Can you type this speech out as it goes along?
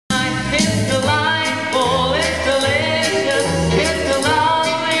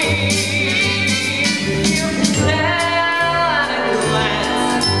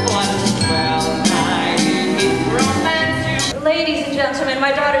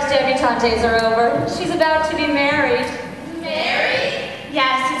my daughter's debutantes are over. She's about to be married. Married?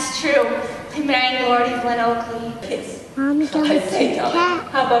 Yes, it's true. I'm marrying Lord Evelyn Oakley. Kiss. Mommy, don't say cat.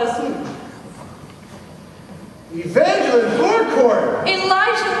 How about a smooch? Evangeline Harcourt!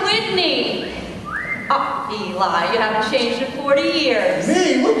 Elijah Whitney! Oh, Eli, you haven't changed in 40 years.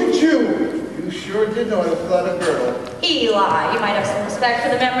 Me, look at you! You sure did know how to flood a girdle. Eli, you might have some respect for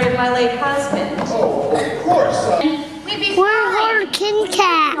the memory of my late husband. Oh, of course. We're her kitty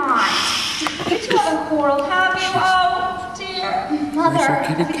cat. You two haven't quarreled, have you? Oh, dear. Mother,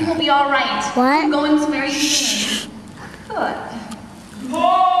 I think we'll be all right. What? I'm going to marry Evelyn. Good.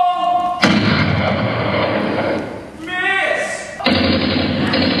 Paul! Miss!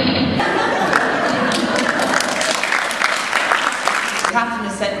 The captain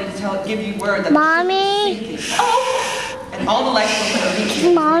has sent me to give you word that Mommy. the ship is sinking. And all the lights will be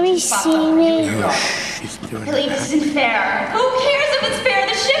Can Mommy see me? Billy, this isn't fair. Who cares if it's fair?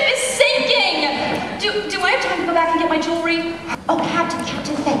 The ship is sinking! Do I have time to go back and get my jewelry? Oh, Captain,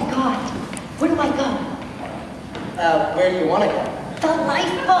 thank God. Where do I go? Where do you want to go? The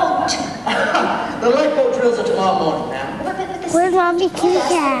lifeboat. The lifeboat drills are tomorrow morning, ma'am. Where's Mommy kitty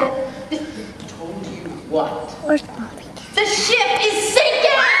cat? Told you what? Where's Mommy cat? The ship is sinking!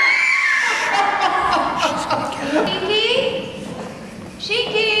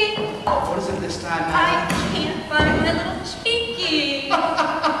 Cheeky? What is it this time, I can't find my little Cheeky.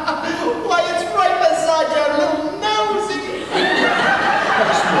 Why, it's right beside your little nosy.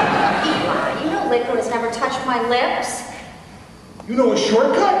 Eli, you know liquor has never touched my lips. You know a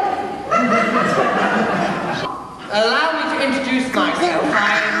shortcut? Allow me to introduce myself.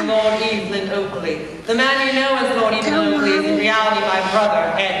 I am Lord Evelyn Oakley. The man you know as Lord Evelyn Oakley is in reality my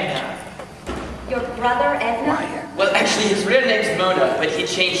brother, Edna. Your brother, Edna? Well, actually, his real name's Mona, but he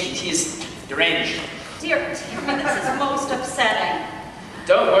changed it. He's deranged. Dear me, this is most upsetting.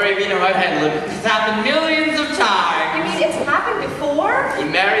 Don't worry, we know how to handle it. It's happened millions of You times. mean it's happened before? He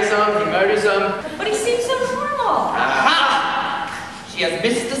marries them, he murders them. But he seems so normal. Aha! She has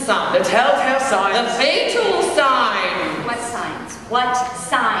missed the sign. The telltale The sign. fatal sign. What signs? What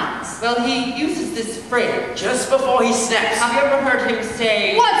signs? Well, he uses this phrase. Just before he snaps. Have you ever heard him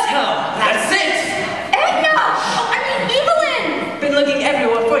say, What hell? That's it! Edna! Oh, I mean Evelyn! Been looking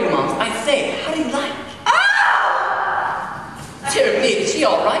everywhere for you, Moms. I say, how do you like? Dear me, is she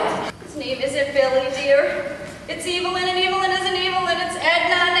all right? His name isn't Billy, dear. It's Evelyn, and Evelyn isn't Evelyn. It's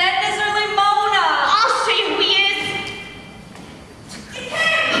Edna, and Edna's really Mona. I'll show you who he is.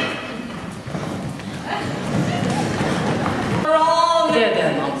 Wrong.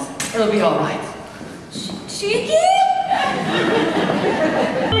 There, Moms. It'll be all right. Cheeky?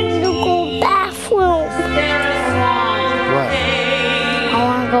 I need to go bathroom. What? I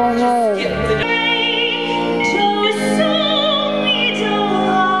want to go home.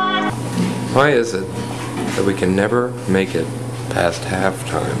 Why is it that we can never make it past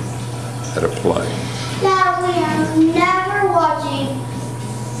halftime at a play? That we are never watching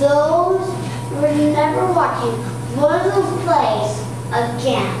we're never watching one of those plays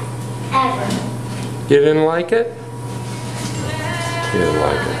again, ever. You didn't like it? You didn't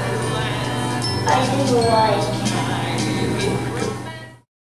like it. I didn't like